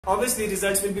Obviously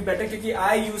results will be better क्योंकि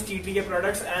I use tea tree के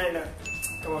products and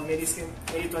come on मेरी skin,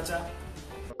 मेरी त्वचा.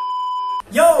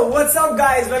 Yo, what's up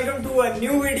guys? Welcome to a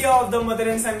new video of the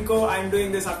Mother&Son Co. I'm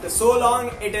doing this after so long.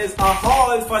 It is a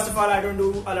haul. First of all, I don't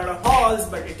do a lot of hauls,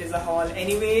 but it is a haul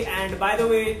anyway. And by the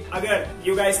way, agar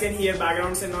you guys can hear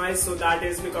background noise, so that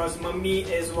is because Mummy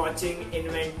is watching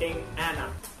Inventing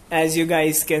Anna. As you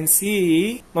guys can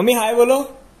see, Mummy hi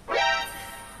bolo.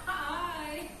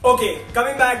 Okay,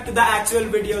 coming back to the actual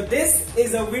video. This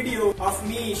is a video of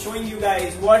me showing you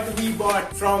guys what we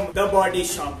bought from the body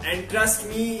shop. And trust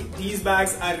me, these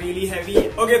bags are really heavy.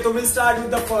 Okay, so we'll start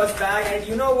with the first bag. And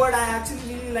you know what? I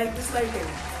actually really like this lighting.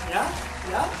 Yeah?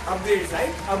 Upgrades,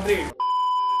 right? Upgrade.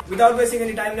 Without wasting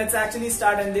any time, let's actually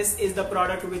start. And this is the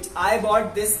product which I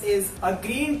bought. This is a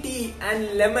green tea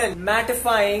and lemon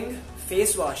mattifying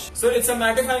face wash. So it's a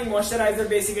mattifying moisturizer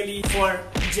basically for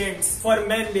gents, for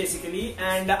men basically,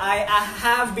 and I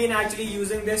have been actually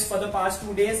using this for the past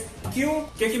 2 days. क्यों?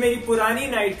 क्योंकि मेरी पुरानी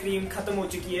night cream खत्म हो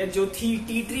चुकी है जो थी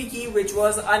टी ट्री की, which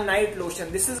was a night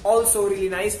lotion. This is also really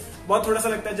nice. बहुत थोड़ा सा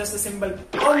लगता है just a simple,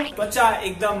 त्वचा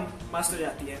एकदम मस्त हो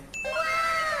जाती है.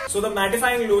 So the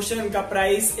mattifying lotion का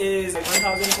price is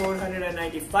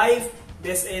 1495.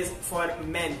 This is for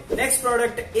men. Next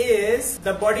product is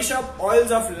the Body Shop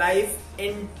Oils of Life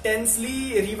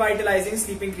Intensely Revitalizing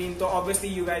Sleeping Cream. So obviously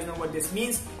you guys know what this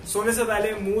means. सोने से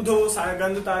पहले मुंह धो, सारा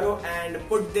गंद उतारो and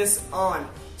put this on.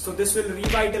 So this will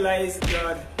revitalize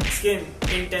your skin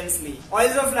intensely.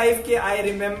 Oils of Life ke I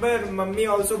remember mummy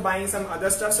also buying some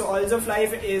other stuff. So Oils of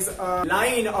Life is a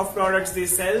line of products they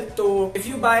sell. So if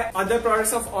you buy other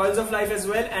products of Oils of Life as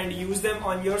well and use them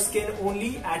on your skin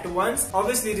only at once,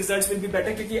 obviously results will be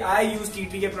better क्योंकि I use tea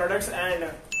tree के products and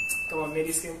come on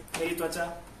मेरी skin, मेरी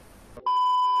त्वचा.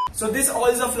 So this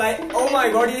Oils of Life, oh my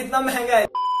god, ये इतना महंगा है.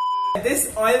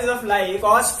 This Oils of Life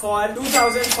costs for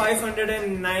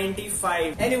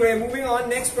 2595. Anyway, moving on.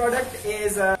 Next product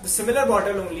is the similar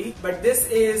bottle only, but this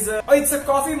is it's a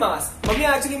coffee mask. Mummy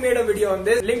actually made a video on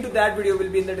this. Link to that video will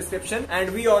be in the description.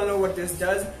 And we all know what this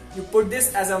does. You put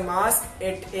this as a mask.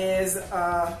 It is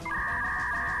a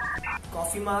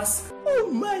coffee mask. Oh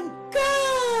my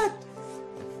god!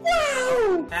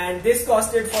 Wow! And this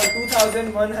costed for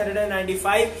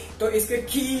 2195. तो इसके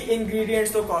key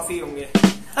ingredients तो coffee होंगे.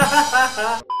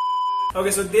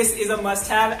 Okay, so this is a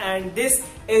must-have and this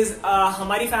is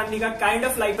हमारी family का kind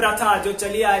of like प्रथा जो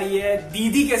चली आ रही है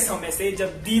दीदी के समय से,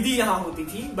 जब दीदी यहाँ होती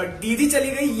थी, but दीदी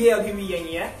चली गई, ये अभी भी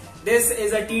यही है. This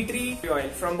is a tea tree oil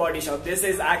from Body Shop. This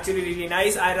is actually really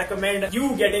nice. I recommend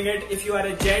you getting it. If you are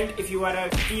a gent, if you are a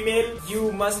female,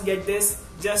 you must get this.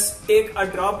 Just take a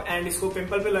drop and इसको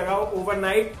pimple पे लगाओ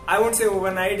overnight. I won't say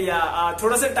overnight, yeah,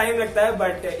 थोड़ा सा time लगता है,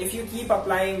 but if you keep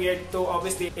applying it, तो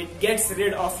obviously it gets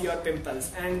rid of your pimples.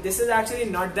 And this is actually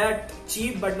not that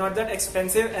cheap, but not that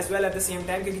expensive as well at the same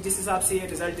time, क्योंकि जिस हिसाब से ये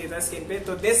result देता है skin पे,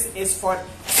 तो this is for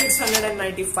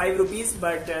 695 rupees,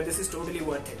 but this is totally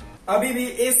worth it. अभी भी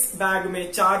इस बैग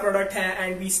में 4 प्रोडक्ट हैं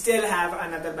and we still have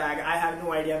another bag. I have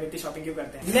no idea हम इतनी शॉपिंग क्यों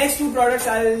करते हैं. Next 2 products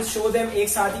I'll show them एक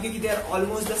साथ ही क्योंकि they are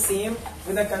almost the same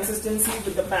with the consistency,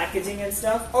 with the packaging and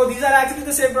stuff. Oh, these are actually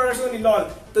the same products only, lol.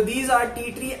 So these are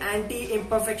tea tree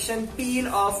anti-imperfection peel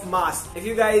off mask. If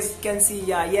you guys can see,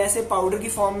 yeah, ये ऐसे powder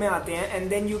की form में आते हैं and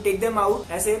then you take them out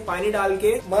ऐसे पानी डाल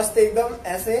के मस्त एकदम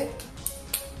ऐसे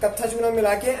कत्था चूना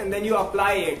मिला के and then you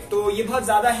apply it. तो ये बहुत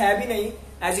ज्यादा है भी नहीं.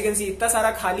 As you can see, इतना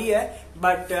सारा खाली है,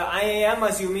 but I am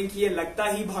assuming कि ये लगता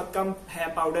ही बहुत कम है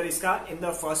पाउडर इसका in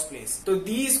the first place. So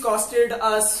these costed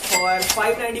us for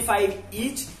 595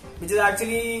 each, which is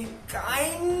actually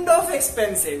kind of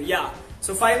expensive, yeah.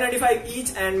 So 595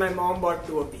 each and my mom bought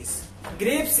 2 of these.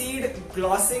 Grape seed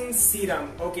glossing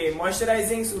serum. Okay,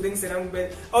 moisturizing soothing serum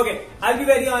with. Okay, I'll be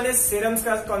very honest. Serums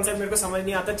का concept मेरे को समझ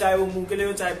नहीं आता. चाहे वो मुंह के लिए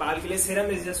हो, चाहे बाल के लिए. Serum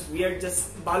is just weird. Just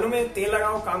बालों में तेल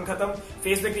लगाओ, काम खत्म.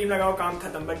 Face पे क्रीम लगाओ, काम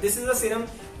खत्म. But this is a serum.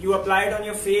 You apply it on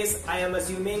your face. I am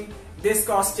assuming this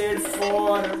costed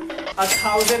for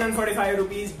 1045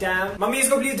 rupees. Damn. Mummy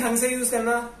इसको प्लीज ढंग से यूज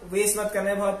करना. Waste मत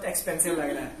करना, बहुत expensive लग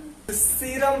रहा है.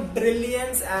 Serum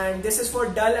Brilliance and this is for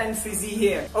dull and frizzy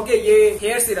hair. Okay, ये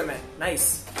hair serum है. Nice.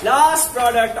 Last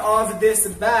product of this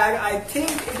bag. I think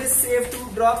it is safe to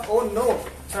drop. Oh no,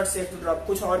 it's not safe to drop.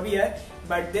 कुछ और भी है.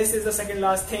 But this is the second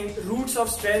last thing. Roots of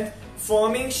Strength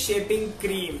Forming Shaping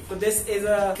Cream. So this is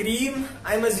a cream.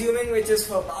 I'm assuming which is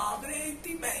for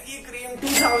इतनी महंगी cream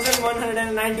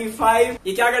 2195.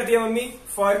 ये क्या करती है मम्मी?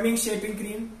 Forming Shaping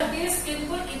Cream. ये स्किन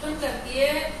को इवन करती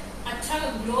है, अच्छा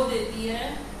ग्लो देती है.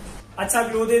 अच्छा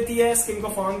ग्लो देती है, स्किन को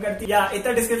फॉर्म करती है, या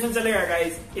इतना डिस्क्रिप्शन चलेगा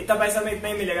गाइस, इतना पैसा में इतना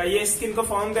ही मिलेगा। ये स्किन को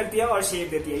फॉर्म करती है और शेप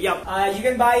देती है। You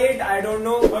can buy it, I don't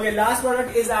know. Okay, last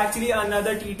product is actually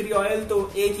another tea tree oil.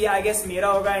 तो एक ये आई गेस मेरा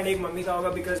होगा एंड एक मम्मी का होगा,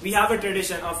 because we have a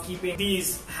tradition of keeping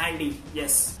these handy.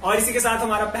 Yes, और इसी के साथ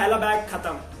हमारा पहला बैग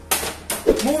खत्म।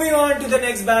 Moving on to the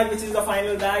next bag, which is the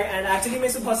final bag, and actually में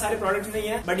इसमें बहुत सारे प्रोडक्ट्स नहीं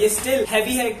है, बट ये स्टिल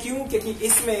हैवी है। क्यों? क्योंकि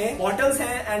इसमें बॉटल्स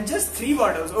हैं and just 3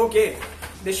 bottles. Okay,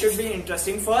 this should be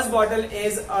interesting. First bottle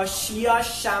is a Shea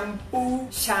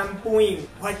shampooing.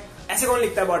 What? ऐसे कौन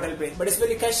लिखता है बॉटल पे? बट इस पे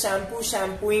लिखा है shampoo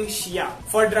shampooing Shia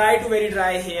for dry to very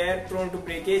dry hair, prone to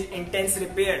breakage, intense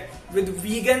repair with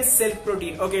vegan silk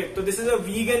protein. Okay, तो this is a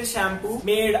vegan shampoo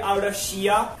made out of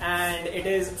Shia and it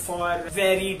is for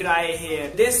very dry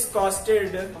hair. This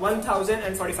costed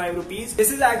 1045 rupees.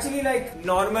 This is actually like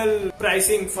normal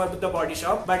pricing for the body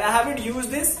shop, but I haven't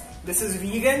used this. This is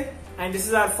vegan and this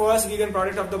is our first vegan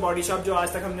product of the body shop जो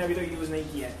आज तक हमने अभी तक use नहीं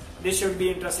किया है। This should be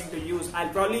interesting to use. I'll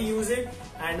probably use it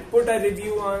and put a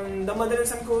review on the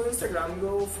Mother&Son Co Instagram.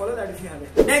 Go follow that if you have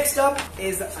it. Next up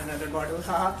is another bottle,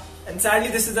 haha. And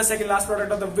sadly, this is the second last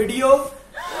product of the video.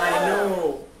 I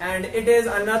know. And it is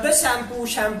another shampoo,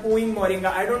 shampooing moringa.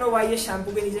 I don't know why ये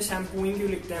shampoo के नीचे shampooing क्यों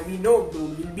लिखते हैं. We know,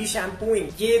 dude, we'll be shampooing.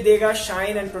 ये देगा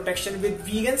shine and protection with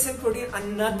vegan silk protein.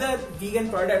 Another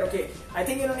vegan product. Okay, I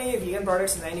think इन्होंने ये vegan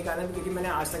products नहीं निकाले क्योंकि मैंने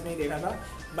आज तक नहीं देखा था.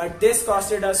 But this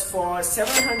costed us for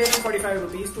 745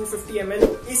 rupees, 250 ml.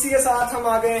 इसी के साथ हम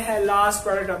आ गए हैं last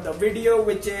product of the video,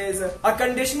 which is a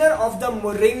conditioner of the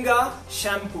moringa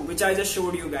shampoo, which I just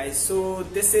showed you guys. So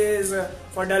this is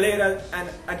for dull hair and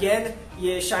again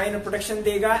ये shine and protection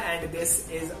देगा and this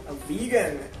is a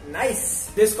vegan. Nice.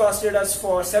 This costed us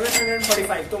for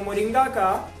 745. तो moringa का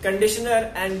conditioner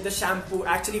and the shampoo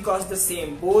actually cost the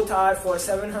same. Both are for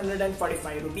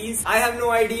 745 rupees. I have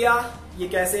no idea ये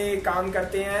कैसे काम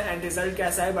करते हैं and result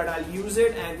कैसा है, but I'll use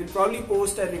it and we'll probably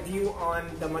post a review on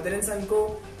the Mother&Son Co,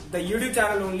 the YouTube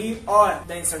channel only और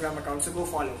the Instagram account, so go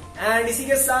follow. And इसी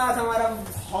के साथ हमारा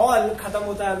haul खत्म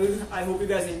होता है अभी. I hope you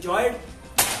guys enjoyed.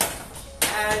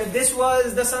 And this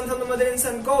was the son from the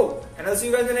Mother&Son Co. And I'll see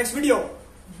you guys in the next video.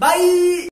 Bye!